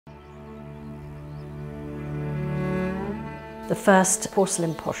The first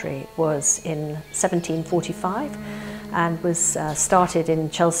porcelain pottery was in 1745 and was started in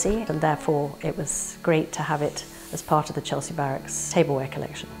Chelsea, and therefore it was great to have it as part of the Chelsea Barracks tableware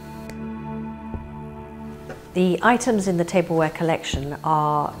collection. The items in the tableware collection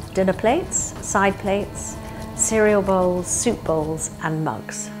are dinner plates, side plates, cereal bowls, soup bowls and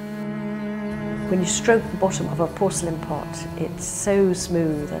mugs. When you stroke the bottom of a porcelain pot, it's so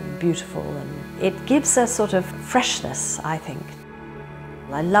smooth and beautiful, and it gives a sort of freshness, I think.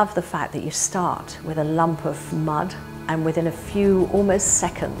 I love the fact that you start with a lump of mud, and within a few almost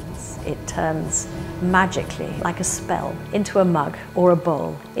seconds it turns magically, like a spell, into a mug or a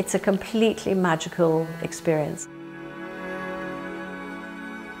bowl. It's a completely magical experience.